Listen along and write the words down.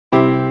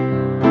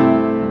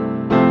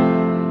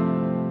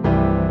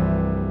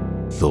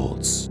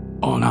thoughts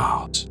on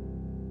art.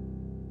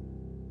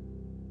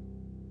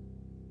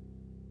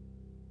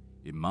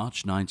 In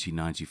March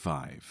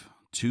 1995,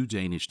 two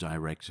Danish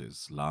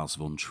directors, Lars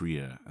von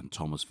Trier and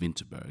Thomas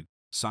Vinterberg,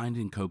 signed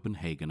in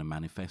Copenhagen a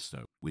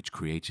manifesto which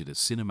created a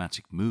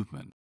cinematic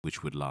movement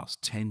which would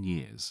last 10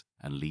 years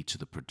and lead to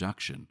the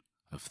production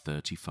of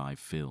 35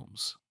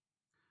 films.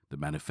 The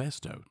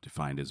manifesto,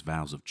 defined as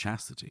vows of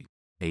chastity,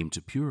 aimed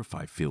to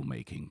purify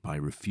filmmaking by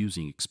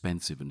refusing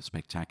expensive and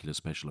spectacular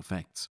special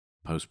effects,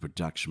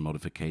 post-production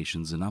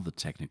modifications and other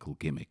technical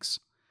gimmicks.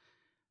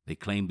 They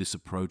claimed this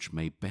approach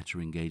may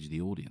better engage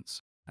the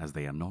audience, as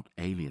they are not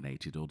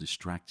alienated or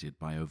distracted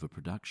by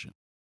overproduction.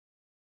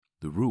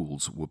 The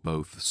rules were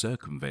both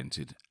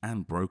circumvented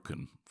and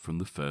broken from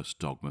the first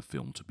Dogma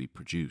film to be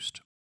produced.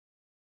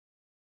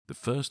 The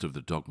first of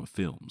the Dogma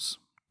films,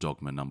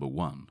 Dogma No.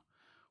 1,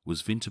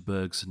 was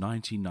Vinterberg's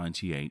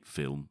 1998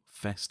 film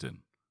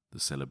Festen, The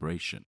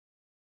Celebration.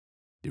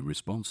 In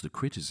response to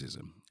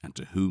criticism, and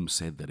to whom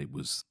said that it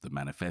was the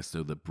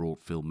manifesto that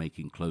brought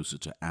filmmaking closer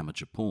to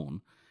amateur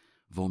porn,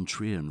 von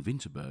Trier and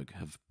Vinterberg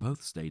have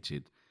both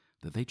stated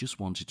that they just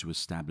wanted to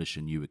establish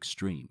a new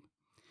extreme.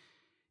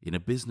 In a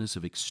business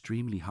of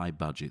extremely high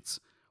budgets,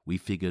 we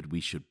figured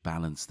we should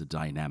balance the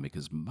dynamic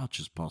as much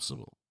as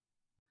possible.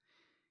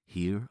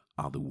 Here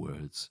are the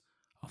words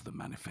of the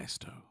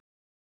manifesto.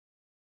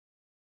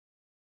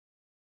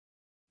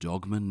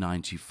 Dogma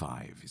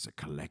 95 is a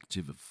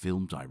collective of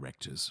film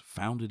directors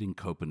founded in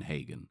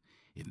Copenhagen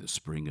in the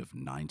spring of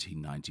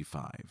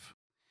 1995.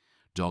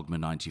 Dogma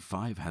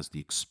 95 has the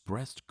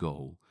expressed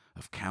goal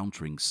of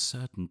countering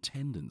certain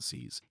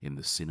tendencies in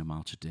the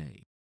cinema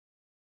today.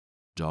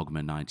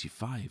 Dogma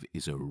 95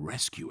 is a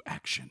rescue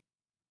action.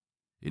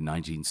 In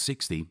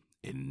 1960,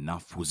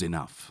 enough was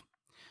enough.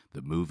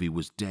 The movie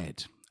was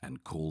dead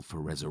and called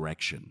for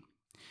resurrection.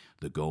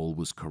 The goal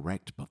was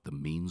correct, but the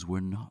means were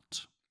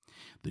not.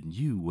 The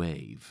new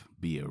wave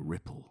be a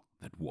ripple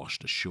that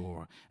washed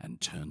ashore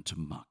and turned to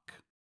muck.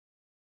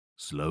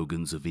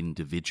 Slogans of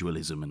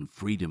individualism and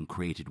freedom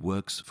created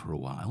works for a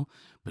while,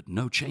 but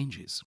no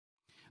changes.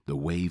 The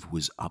wave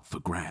was up for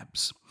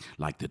grabs,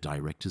 like the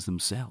directors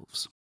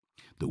themselves.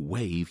 The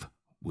wave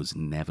was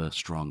never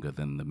stronger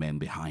than the men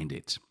behind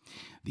it.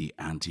 The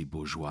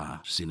anti-bourgeois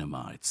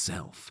cinema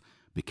itself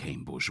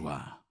became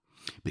bourgeois,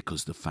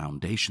 because the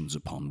foundations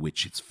upon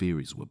which its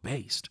theories were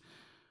based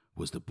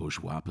was the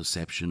bourgeois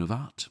perception of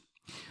art.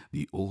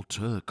 The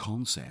auteur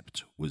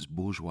concept was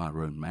bourgeois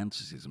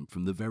romanticism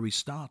from the very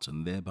start,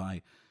 and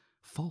thereby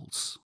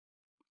false.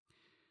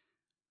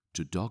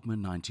 To Dogma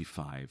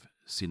 95,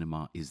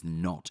 cinema is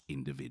not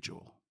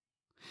individual.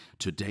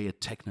 Today a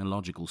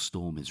technological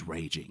storm is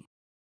raging,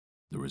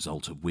 the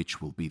result of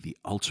which will be the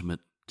ultimate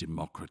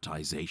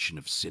democratization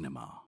of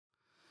cinema.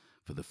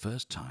 For the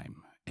first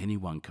time,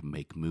 anyone can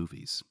make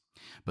movies,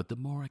 but the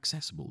more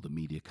accessible the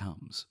media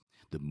comes,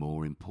 the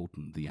more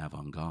important the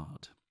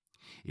avant-garde.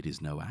 It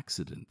is no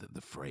accident that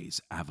the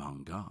phrase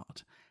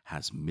avant-garde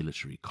has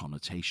military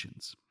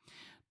connotations.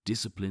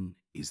 Discipline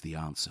is the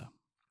answer.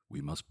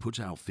 We must put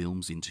our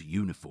films into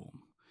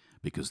uniform,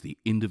 because the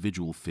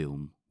individual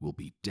film will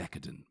be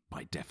decadent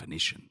by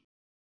definition.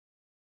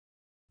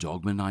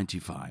 Dogma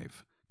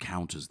 95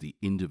 counters the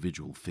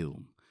individual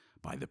film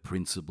by the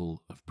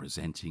principle of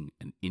presenting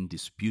an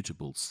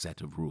indisputable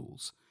set of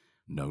rules,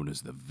 known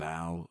as the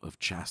vow of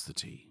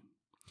chastity.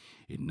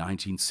 In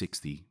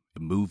 1960, a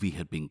movie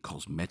had been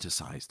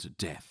cosmeticized to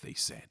death, they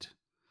said.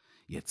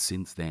 Yet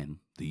since then,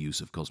 the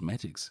use of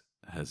cosmetics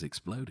has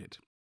exploded.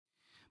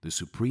 The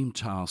supreme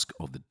task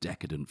of the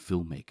decadent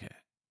filmmaker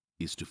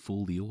is to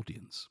fool the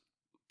audience.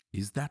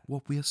 Is that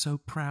what we are so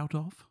proud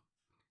of?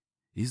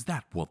 Is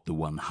that what the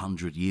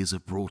 100 years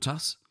have brought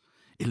us?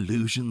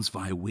 Illusions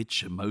via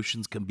which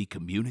emotions can be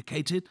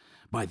communicated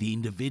by the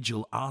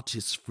individual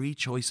artist's free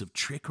choice of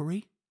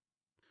trickery?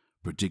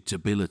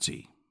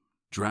 Predictability,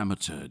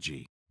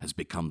 dramaturgy, has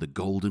become the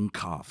golden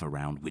calf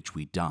around which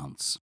we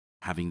dance.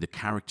 Having the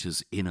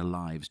characters' inner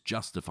lives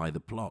justify the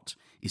plot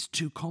is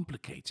too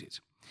complicated,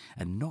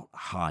 and not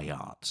high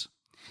art.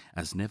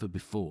 As never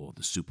before,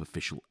 the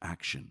superficial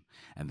action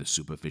and the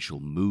superficial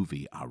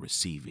movie are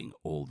receiving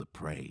all the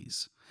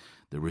praise.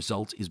 The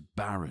result is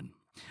barren,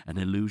 an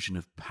illusion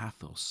of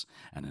pathos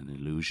and an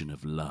illusion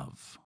of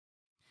love.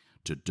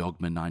 To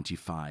Dogma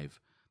 95,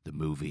 the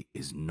movie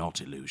is not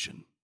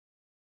illusion.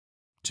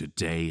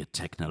 Today a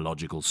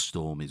technological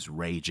storm is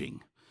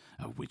raging,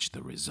 of which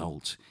the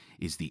result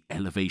is the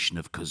elevation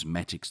of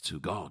cosmetics to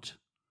God.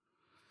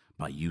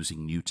 By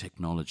using new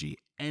technology,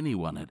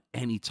 anyone at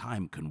any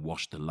time can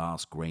wash the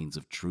last grains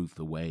of truth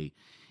away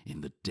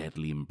in the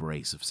deadly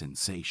embrace of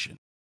sensation.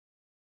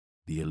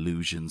 The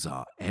illusions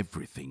are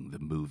everything the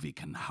movie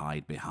can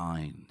hide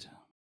behind.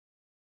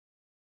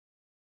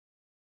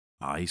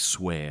 I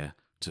swear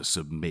to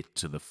submit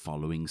to the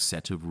following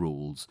set of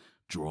rules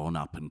drawn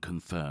up and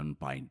confirmed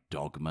by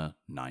Dogma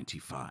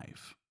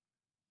 95.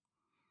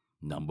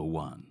 Number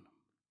 1.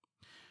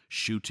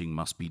 Shooting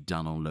must be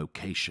done on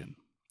location.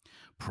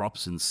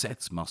 Props and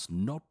sets must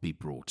not be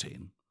brought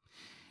in.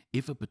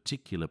 If a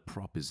particular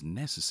prop is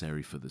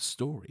necessary for the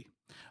story,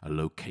 A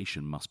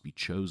location must be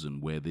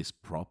chosen where this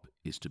prop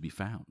is to be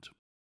found.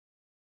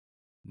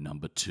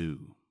 Number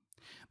 2.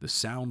 The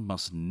sound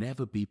must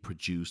never be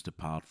produced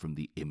apart from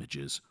the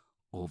images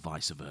or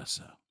vice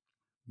versa.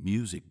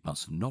 Music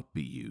must not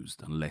be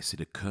used unless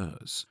it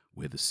occurs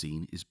where the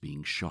scene is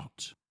being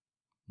shot.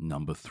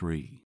 Number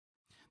 3.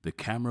 The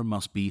camera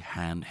must be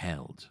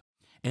handheld.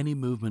 Any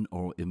movement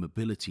or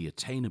immobility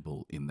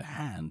attainable in the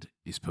hand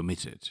is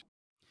permitted.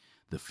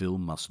 The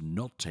film must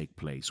not take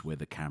place where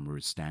the camera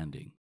is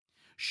standing.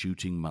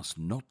 Shooting must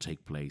not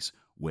take place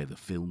where the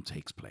film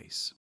takes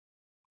place.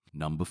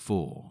 Number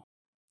 4.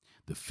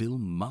 The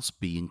film must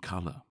be in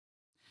color.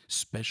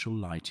 Special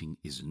lighting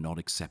is not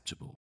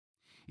acceptable.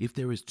 If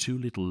there is too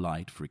little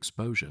light for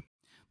exposure,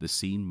 the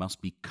scene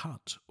must be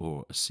cut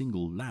or a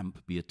single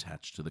lamp be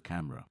attached to the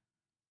camera.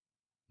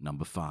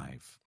 Number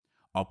 5.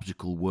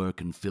 Optical work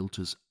and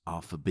filters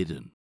are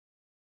forbidden.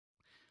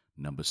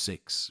 Number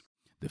 6.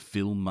 The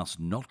film must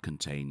not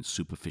contain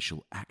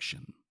superficial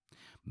action.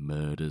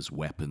 Murders,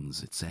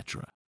 weapons,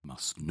 etc.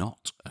 must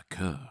not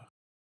occur.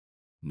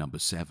 Number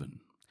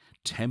 7.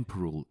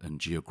 Temporal and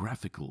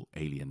geographical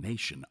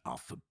alienation are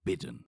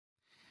forbidden.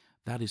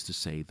 That is to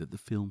say that the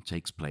film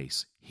takes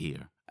place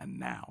here and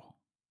now.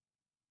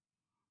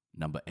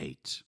 Number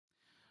 8.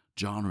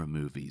 Genre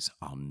movies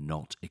are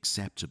not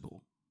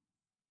acceptable.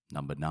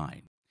 Number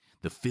 9.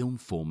 The film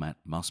format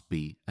must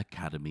be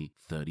Academy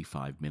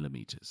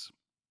 35mm.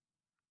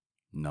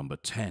 Number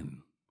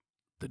 10.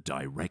 The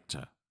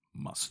director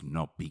must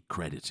not be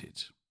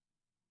credited.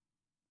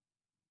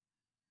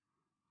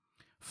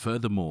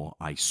 Furthermore,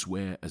 I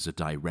swear as a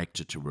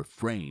director to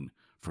refrain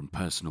from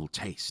personal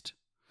taste.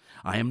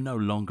 I am no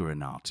longer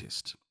an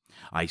artist.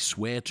 I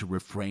swear to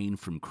refrain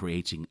from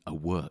creating a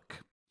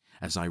work,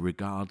 as I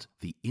regard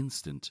the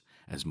instant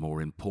as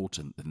more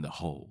important than the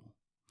whole.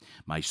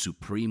 My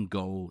supreme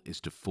goal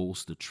is to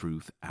force the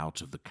truth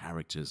out of the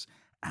characters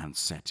and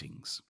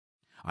settings.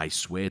 I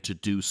swear to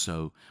do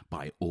so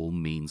by all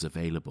means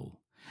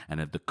available,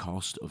 and at the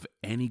cost of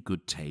any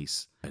good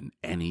taste and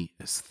any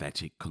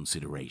aesthetic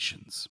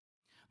considerations.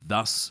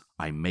 Thus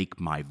I make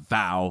my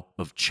vow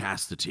of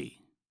chastity.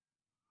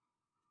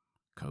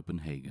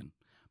 Copenhagen,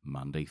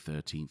 Monday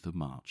 13th of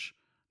March,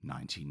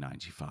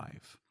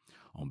 1995.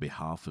 On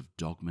behalf of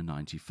Dogma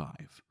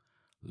 95,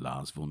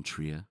 Lars von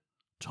Trier,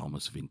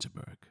 Thomas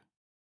Vinterberg.